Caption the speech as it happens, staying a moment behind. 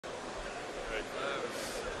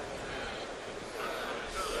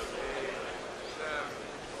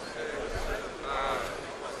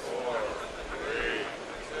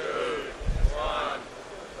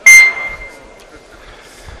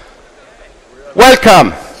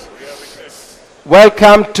Welcome.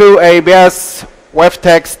 Welcome to ABS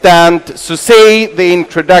WEFTEC stand to see the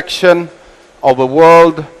introduction of a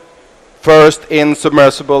world first in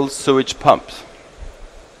submersible sewage pumps.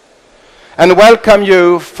 And welcome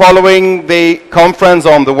you following the conference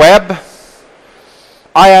on the web.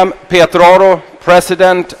 I am Peter Oro,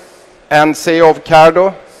 President and CEO of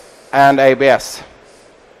Cardo and ABS.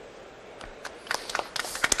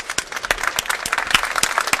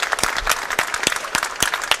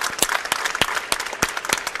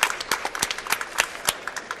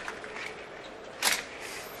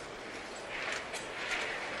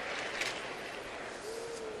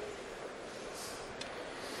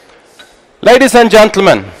 Ladies and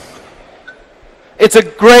gentlemen, it's a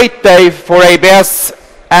great day for ABS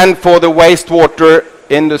and for the wastewater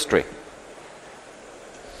industry.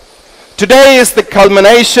 Today is the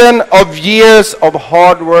culmination of years of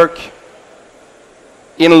hard work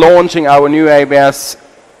in launching our new ABS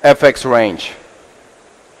EffeX range.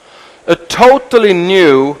 A totally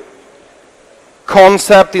new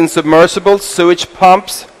concept in submersible sewage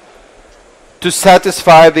pumps to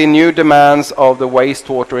satisfy the new demands of the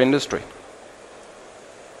wastewater industry.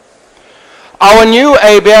 Our new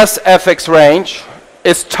ABS EffeX range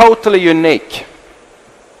is totally unique.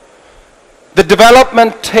 The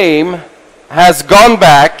development team has gone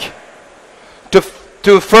back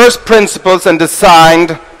to first principles and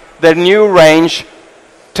designed their new range,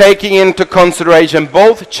 taking into consideration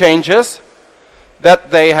both changes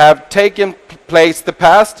that they have taken place the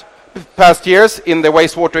past years in the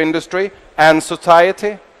wastewater industry and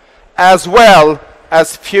society, as well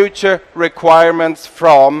as future requirements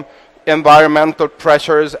from environmental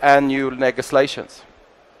pressures and new legislations.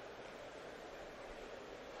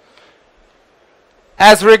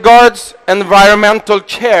 As regards environmental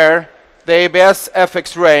care, the ABS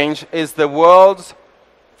EffeX range is the world's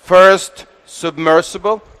first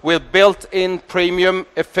submersible with built-in premium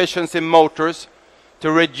efficiency motors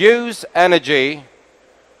to reduce energy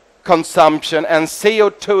consumption and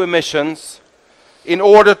CO2 emissions in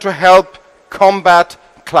order to help combat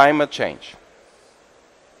climate change.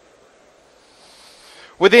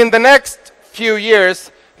 Within the next few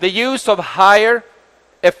years, the use of higher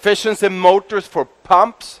efficiency motors for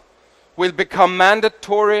pumps will become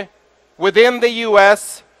mandatory within the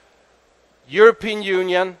US, European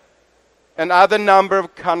Union, and other number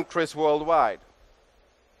of countries worldwide.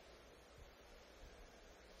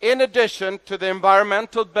 In addition to the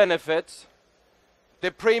environmental benefits,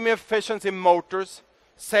 the premium efficiency motors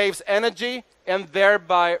saves energy and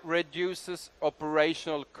thereby reduces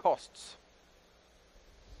operational costs.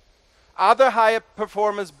 Other higher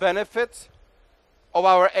performance benefits of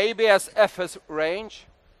our ABS EffeX range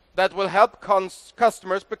that will help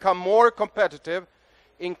customers become more competitive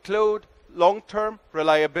include long-term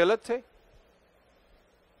reliability,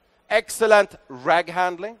 excellent rag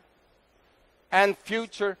handling, and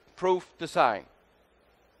future-proof design.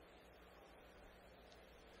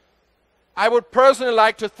 I would personally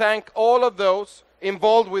like to thank all of those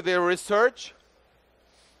involved with the research,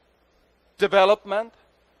 development,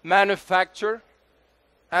 manufacture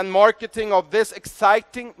and marketing of this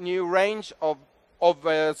exciting new range of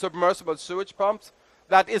submersible sewage pumps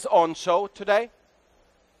that is on show today.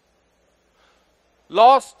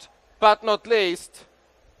 Last but not least,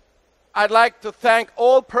 I'd like to thank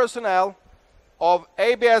all personnel of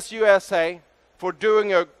ABS USA for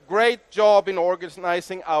doing a great job in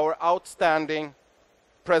organizing our outstanding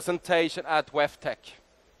presentation at WEFTEC.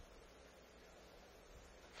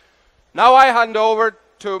 Now I hand over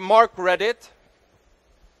to Marc,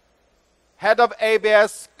 Head of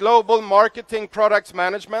ABS Global Marketing Products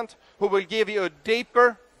Management, who will give you a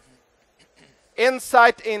deeper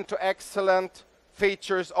insight into excellent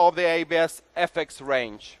features of the ABS EffeX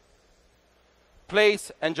range.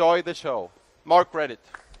 Please enjoy the show. Marc, Redit.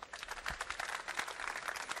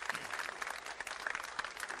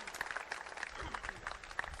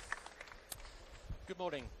 Good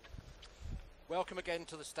morning. Welcome again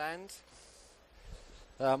to the stand.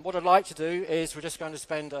 What I'd like to do is we're just going to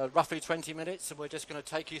spend roughly 20 minutes and we're just going to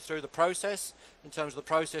take you through the process in terms of the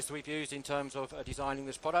process we've used in terms of designing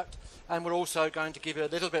this product, and we're also going to give you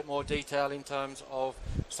a little bit more detail in terms of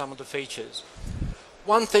some of the features.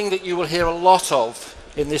 One thing that you will hear a lot of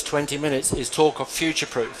in this 20 minutes is talk of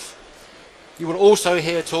future-proof. You will also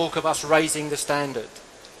hear talk of us raising the standard.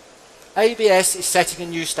 ABS is setting a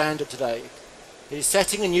new standard today. It is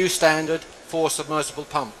setting a new standard for submersible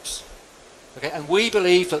pumps. Okay, and we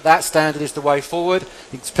believe that that standard is the way forward,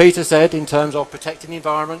 as Peter said, in terms of protecting the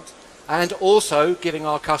environment and also giving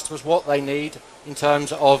our customers what they need in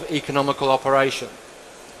terms of economical operation.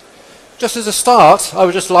 Just as a start, I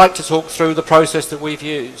would just like to talk through the process that we've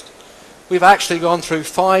used. We've actually gone through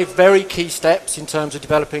 5 very key steps in terms of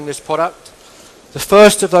developing this product. The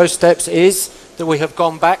first of those steps is that we have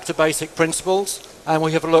gone back to basic principles and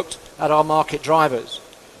we have looked at our market drivers.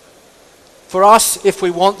 For us, if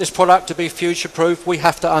we want this product to be future-proof, we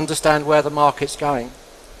have to understand where the market's going.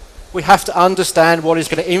 We have to understand what is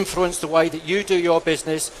going to influence the way that you do your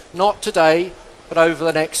business, not today, but over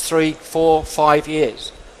the next 3, 4, 5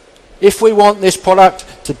 years. If we want this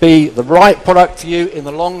product to be the right product for you in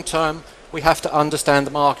the long term, we have to understand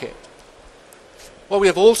the market. What we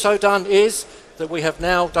have also done is that we have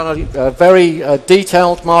now done a very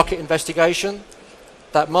detailed market investigation.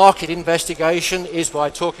 That market investigation is by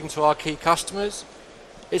talking to our key customers.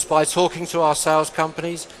 It's by talking to our sales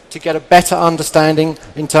companies to get a better understanding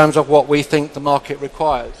in terms of what we think the market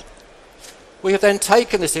requires. We have then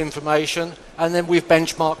taken this information and then we've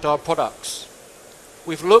benchmarked our products.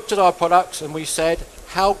 We've looked at our products and we've said,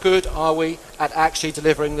 how good are we at actually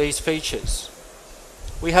delivering these features?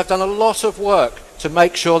 We have done a lot of work to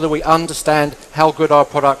make sure that we understand how good our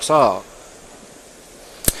products are.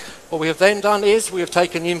 What we have then done is we have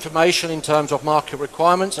taken the information in terms of market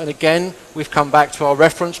requirements, and again we've come back to our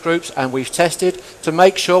reference groups and we've tested to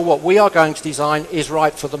make sure what we are going to design is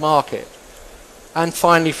right for the market. And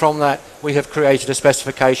finally from that we have created a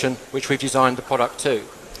specification which we've designed the product to.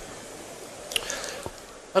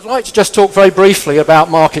 I'd like to just talk very briefly about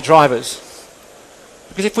market drivers.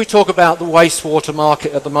 Because if we talk about the wastewater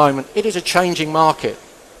market at the moment, it is a changing market.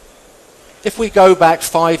 If we go back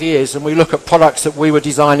 5 years and we look at products that we were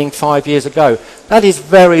designing 5 years ago, that is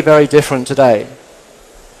very, very different today.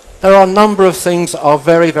 There are a number of things that are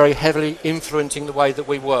very, very heavily influencing the way that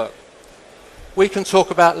we work. We can talk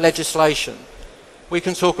about legislation. We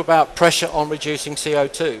can talk about pressure on reducing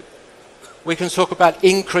CO2. We can talk about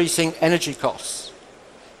increasing energy costs.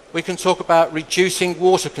 We can talk about reducing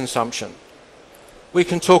water consumption. We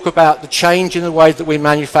can talk about the change in the way that we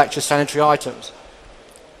manufacture sanitary items.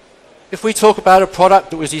 If we talk about a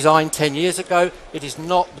product that was designed 10 years ago, it is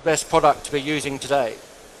not the best product to be using today.